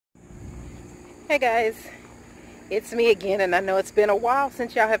Hey guys, it's me again, and I know it's been a while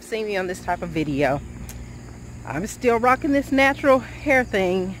since y'all have seen me on this type of video. I'm still rocking this natural hair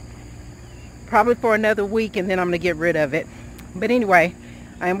thing, probably for another week, and then I'm going to get rid of it. But anyway,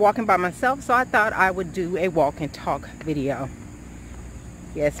 I am walking by myself, so I thought I would do a walk and talk video.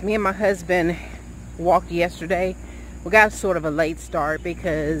 Yes, me and my husband walked yesterday. We got sort of a late start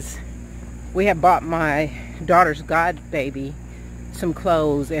because we had bought my daughter's godbaby some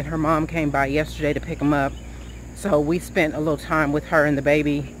clothes, and her mom came by yesterday to pick them up. So we spent a little time with her and the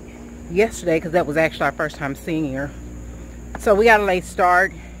baby yesterday because that was actually our first time seeing her. So we got a late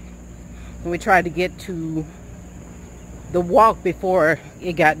start, and we tried to get to the walk before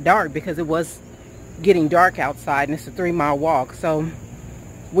it got dark because it was getting dark outside, and it's a 3-mile walk. So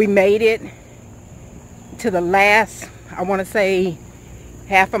we made it to the last, I want to say,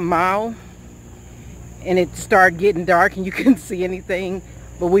 half a mile, and it started getting dark and you couldn't see anything,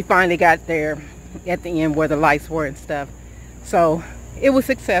 but we finally got there at the end where the lights were and stuff. So it was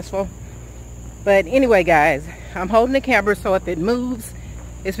successful. But anyway guys, I'm holding the camera, so if it moves,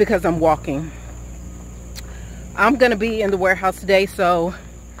 it's because I'm walking. I'm gonna be in the warehouse today, so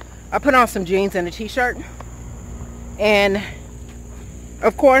I put on some jeans and a t-shirt, and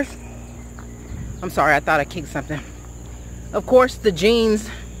of course, I'm sorry, I thought I kicked something. Of course, the jeans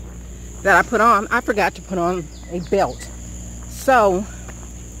that I put on, I forgot to put on a belt. So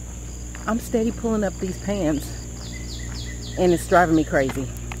I'm steady pulling up these pants, and it's driving me crazy.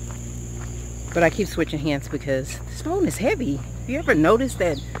 But I keep switching hands because this phone is heavy. Have you ever noticed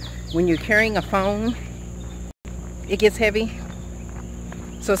that when you're carrying a phone, it gets heavy?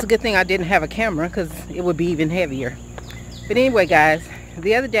 So it's a good thing I didn't have a camera, because it would be even heavier. But anyway guys,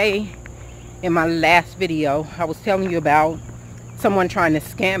 the other day in my last video, I was telling you about someone trying to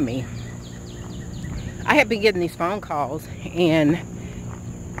scam me. I had been getting these phone calls, and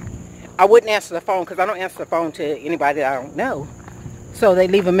I wouldn't answer the phone because I don't answer the phone to anybody that I don't know. So they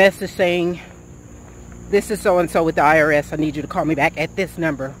leave a message saying, "This is so-and-so with the IRS. I need you to call me back at this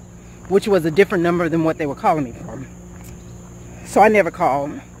number," which was a different number than what they were calling me from. So I never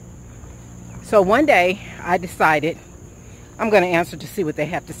called. So one day I decided I'm going to answer to see what they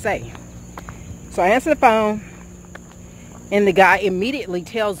have to say. So I answer the phone, and the guy immediately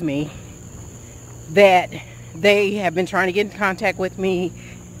tells me that they have been trying to get in contact with me,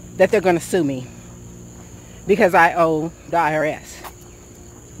 that they're going to sue me because I owe the IRS,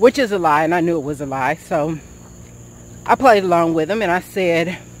 which is a lie, and I knew it was a lie. So I played along with him, and I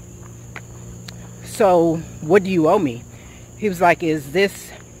said, "So what do you owe me?" He was like, "Is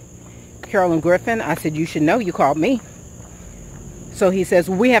this Carolyn Griffin?" I said, "You should know, you called me." So he says,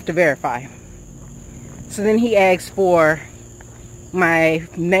 "Well, we have to verify." So then he asked for my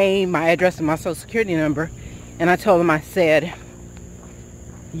name, my address, and my social security number. And I told him, I said,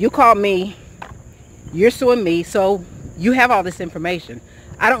 "You called me, you're suing me, so you have all this information.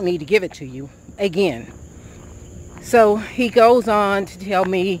 I don't need to give it to you again." So he goes on to tell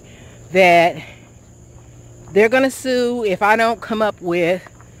me that they're going to sue if I don't come up with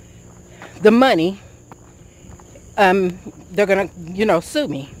the money. They're going to, sue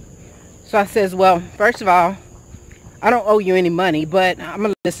me. So I says, "Well, first of all, I don't owe you any money, but I'm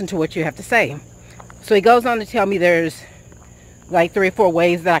going to listen to what you have to say." So he goes on to tell me there's like 3 or 4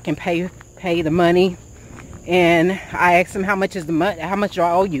 ways that I can pay the money. And I asked him, "How much is the money? How much do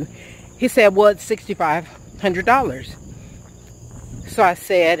I owe you?" He said, "Well, it's $6,500. So I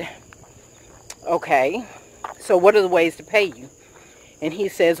said, "Okay, so what are the ways to pay you?" And he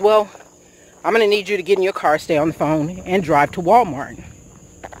says, "Well, I'm going to need you to get in your car, stay on the phone, and drive to Walmart."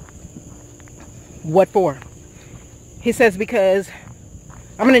 "What for?" He says, "Because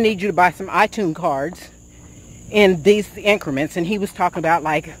I'm going to need you to buy some iTunes cards in these increments." And he was talking about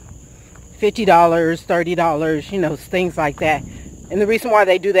like $50, $30, things like that. And the reason why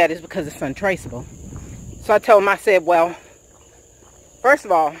they do that is because it's untraceable. So I told him, I said, "Well, first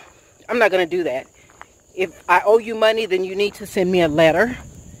of all, I'm not going to do that. If I owe you money, then you need to send me a letter,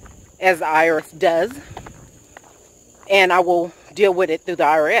 as the IRS does, and I will deal with it through the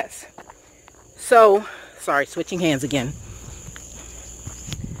IRS. So, sorry, switching hands again.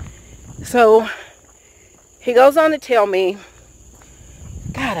 So he goes on to tell me,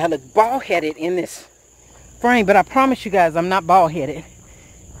 God, I look bald-headed in this frame, but I promise you guys I'm not bald-headed.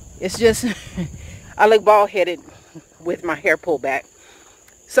 It's just I look bald-headed with my hair pulled back.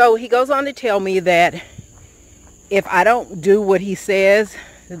 So he goes on to tell me that if I don't do what he says,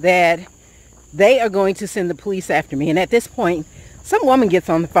 that they are going to send the police after me. And at this point, some woman gets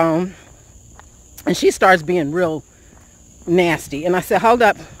on the phone and she starts being real nasty. And I said, "Hold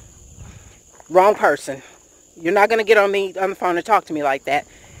up, wrong person. You're not going to get on the phone and talk to me like that."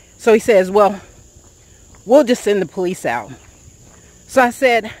 So he says, "Well, we'll just send the police out. So I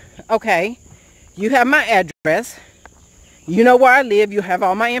said, okay, you have my address. You know where I live. You have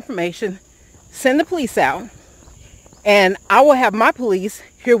all my information. Send the police out. And I will have my police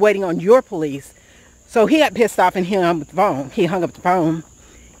here waiting on your police. So he got pissed off and hung up the phone. He hung up the phone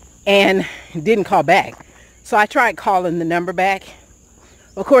and didn't call back. So I tried calling the number back.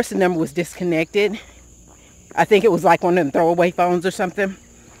 Of course, the number was disconnected. I think it was like one of them throwaway phones or something.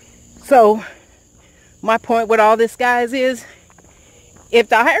 So my point with all this, guys, is if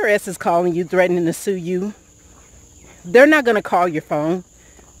the IRS is calling you, threatening to sue you, they're not going to call your phone.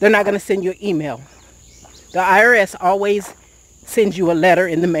 They're not going to send you an email. The IRS always sends you a letter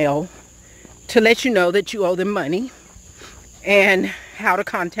in the mail to let you know that you owe them money and how to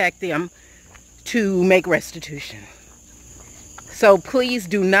contact them to make restitution. So please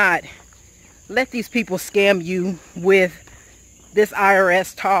do not let these people scam you with this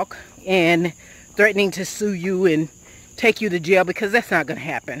IRS talk and threatening to sue you and take you to jail, because that's not going to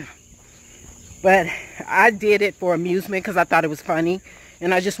happen. But I did it for amusement because I thought it was funny,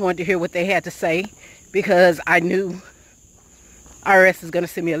 and I just wanted to hear what they had to say, because I knew IRS is going to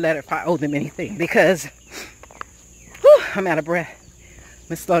send me a letter if I owe them anything, because whew, I'm out of breath. Let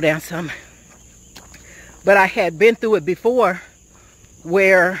me slow down some. But I had been through it before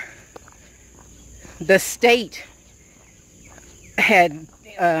where the state had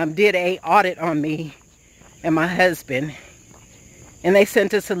did a audit on me and my husband, and they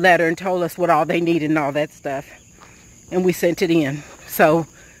sent us a letter and told us what all they needed and all that stuff, and we sent it in. So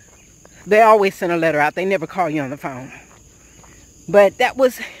they always send a letter out. They never call you on the phone. But that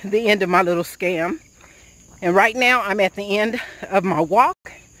was the end of my little scam, and right now I'm at the end of my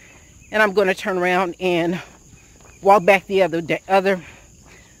walk, and I'm going to turn around and walk back the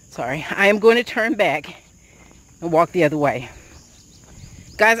I am going to turn back and walk the other way.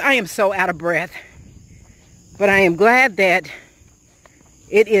 Guys, I am so out of breath, but I am glad that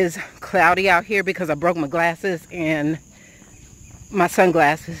it is cloudy out here, because I broke my glasses and my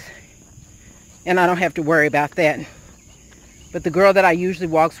sunglasses, and I don't have to worry about that. But the girl that I usually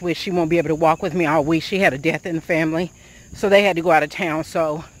walks with, she won't be able to walk with me all week. She had a death in the family, so they had to go out of town.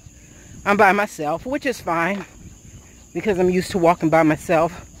 So I'm by myself, which is fine, because I'm used to walking by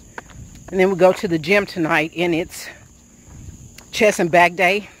myself. And then we go to the gym tonight, and it's chest and back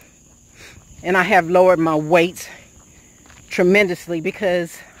day, and I have lowered my weights tremendously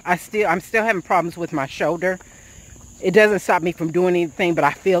because I'm still having problems with my shoulder. It doesn't stop me from doing anything, but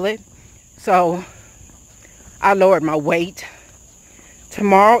I feel it. So I lowered my weight.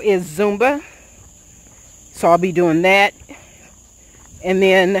 Tomorrow is Zumba, so I'll be doing that. And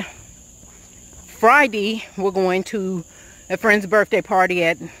then Friday we're going to a friend's birthday party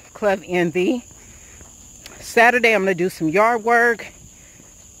at Club Envy. Saturday I'm going to do some yard work.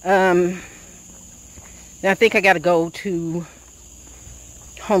 Then I think I got to go to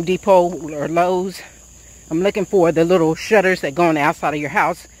Home Depot or Lowe's. I'm looking for the little shutters that go on the outside of your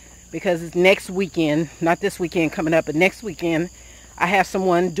house, because it's next weekend, not this weekend coming up, but next weekend, I have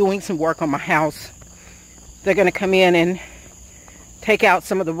someone doing some work on my house. They're going to come in and take out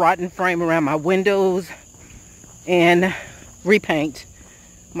some of the rotten frame around my windows and repaint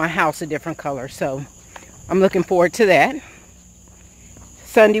my house a different color. So I'm looking forward to that.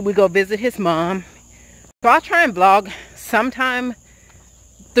 Sunday we go visit his mom. So I'll try and vlog sometime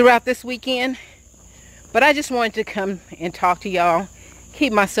throughout this weekend. But I just wanted to come and talk to y'all,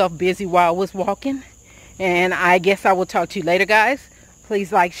 keep myself busy while I was walking. And I guess I will talk to you later, guys.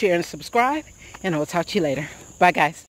 Please like, share, and subscribe. And I will talk to you later. Bye, guys.